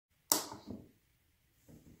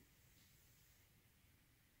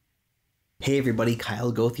Hey everybody,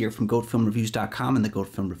 Kyle Goth here from GoatFilmReviews.com and the Goat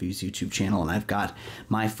Film Reviews YouTube channel, and I've got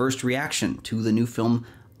my first reaction to the new film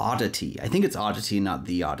Oddity. I think it's Oddity, not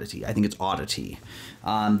The Oddity. I think it's Oddity.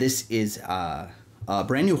 This is a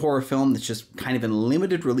brand new horror film that's just kind of in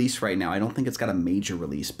limited release right now. I don't think it's got a major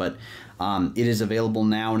release, but it is available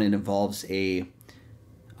now, and it involves a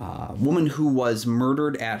woman who was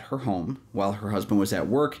murdered at her home while her husband was at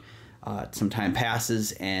work. Some time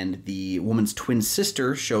passes, and the woman's twin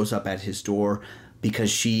sister shows up at his door because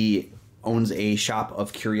she owns a shop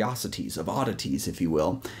of curiosities, of oddities, if you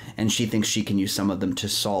will, and she thinks she can use some of them to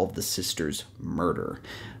solve the sister's murder.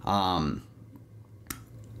 I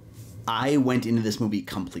went into this movie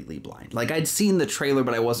completely blind. Like, I'd seen the trailer,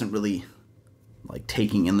 but I wasn't really, like,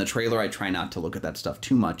 taking in the trailer. I try not to look at that stuff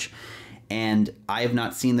too much. And I have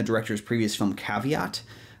not seen the director's previous film, Caveat,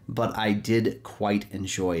 but I did quite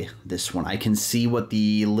enjoy this one. I can see what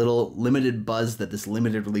the little limited buzz that this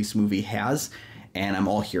limited release movie has, and I'm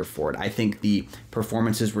all here for it. I think the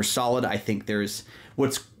performances were solid. I think there's...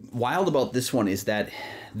 What's wild about this one is that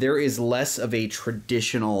there is less of a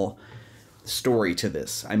traditional story to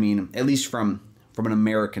this. I mean, at least from an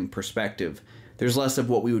American perspective, there's less of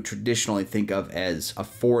what we would traditionally think of as a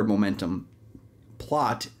forward momentum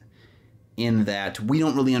plot, in that we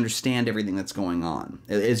don't really understand everything that's going on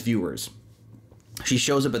as viewers. She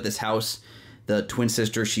shows up at this house, the twin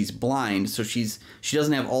sister. She's blind, so she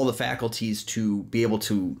doesn't have all the faculties to be able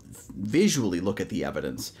to visually look at the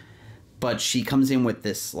evidence. But she comes in with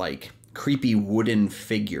this, like, creepy wooden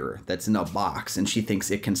figure that's in a box, and she thinks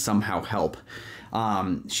it can somehow help.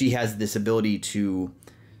 She has this ability to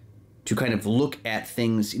kind of look at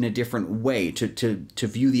things in a different way, to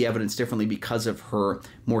view the evidence differently because of her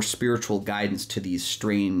more spiritual guidance to these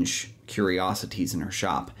strange curiosities in her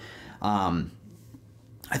shop. I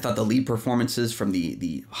thought the lead performances from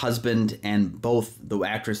the husband and both the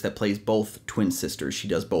actress that plays both twin sisters, she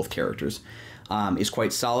does both characters, is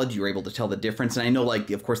quite solid. You're able to tell the difference. And I know, like,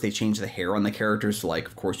 of course, they changed the hair on the characters, so, like,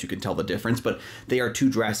 of course you can tell the difference, but they are two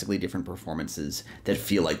drastically different performances that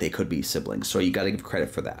feel like they could be siblings, so you got to give credit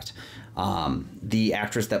for that. The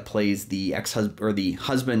actress that plays the ex-husband, or the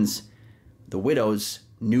husband's, the widow's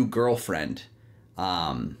new girlfriend,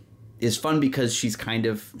 is fun because she's kind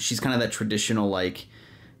of that traditional, like,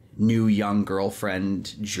 new young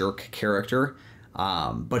girlfriend jerk character.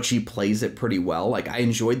 But she plays it pretty well. Like, I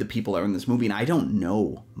enjoyed the people that are in this movie, and I don't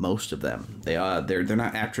know most of them. They're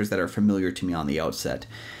not actors that are familiar to me on the outset.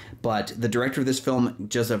 But the director of this film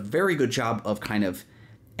does a very good job of kind of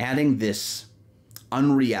adding this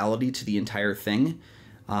unreality to the entire thing,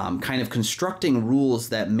 kind of constructing rules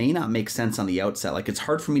that may not make sense on the outset. Like, it's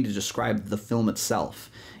hard for me to describe the film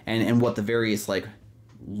itself and what the various, like,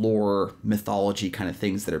 lore, mythology kind of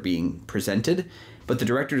things that are being presented, but the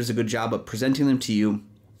director does a good job of presenting them to you,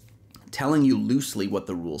 telling you loosely what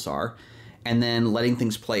the rules are, and then letting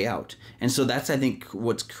things play out. And so that's, I think,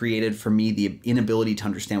 what's created for me the inability to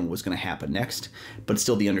understand what was going to happen next, but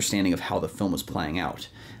still the understanding of how the film was playing out.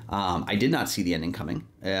 I did not see the ending coming.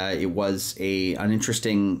 It was an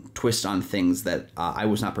interesting twist on things that I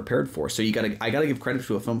was not prepared for. So I gotta give credit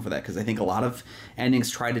to a film for that, because I think a lot of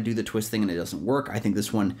endings try to do the twist thing and it doesn't work. I think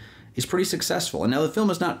this one is pretty successful. And now the film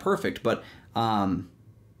is not perfect, but I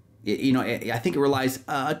think it relies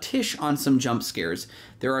a tish on some jump scares.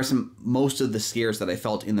 There are most of the scares that I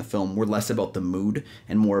felt in the film were less about the mood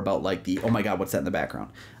and more about, like, the, oh my god, what's that in the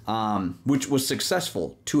background? Which was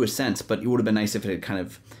successful to a sense, but it would have been nice if it had kind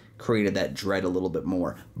of created that dread a little bit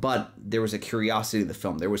more. But there was a curiosity to the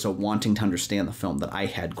film. There was a wanting to understand the film that I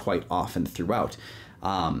had quite often throughout.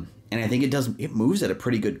 And I think it moves at a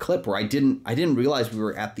pretty good clip, where I didn't realize we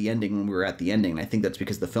were at the ending when we were at the ending. And I think that's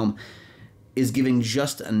because the film is giving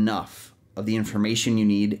just enough of the information you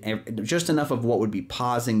need, just enough of what would be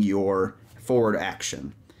pausing your forward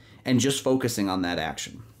action and just focusing on that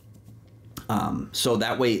action. So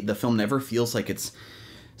that way the film never feels like it's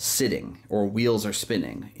sitting or wheels are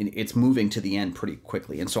spinning. It's moving to the end pretty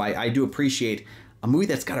quickly. And so I do appreciate a movie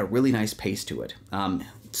that's got a really nice pace to it.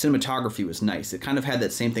 Cinematography was nice. It kind of had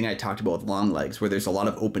that same thing I talked about with Long Legs, where there's a lot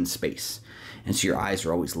of open space. And so your eyes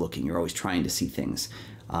are always looking. You're always trying to see things.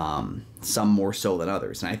 Some more so than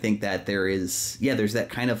others. And I think that there's that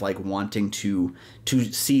kind of, like, wanting to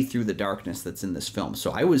see through the darkness that's in this film.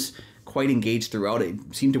 So I was quite engaged throughout.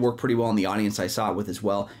 It seemed to work pretty well in the audience I saw it with as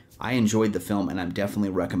well. I enjoyed the film, and I'm definitely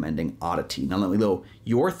recommending Oddity. Now let me know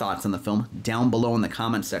your thoughts on the film down below in the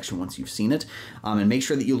comment section once you've seen it. And make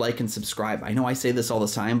sure that you like and subscribe. I know I say this all the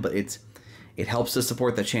time, but it's It helps to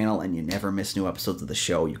support the channel, and you never miss new episodes of the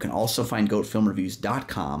show. You can also find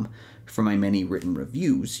goatfilmreviews.com for my many written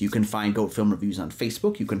reviews. You can find Goat Film Reviews on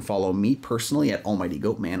Facebook. You can follow me personally at Almighty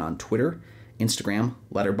Goatman on Twitter, Instagram,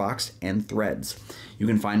 Letterboxd, and Threads. You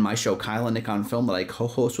can find my show Kyle and Nick on Film that I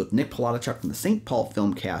co-host with Nick Palatichuk from the St. Paul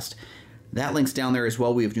Filmcast. That link's down there as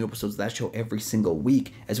well. We have new episodes of that show every single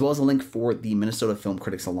week, as well as a link for the Minnesota Film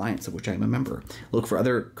Critics Alliance, of which I am a member. Look for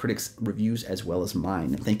other critics' reviews as well as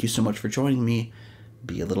mine. And thank you so much for joining me.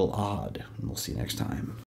 Be a little odd, and we'll see you next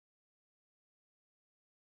time.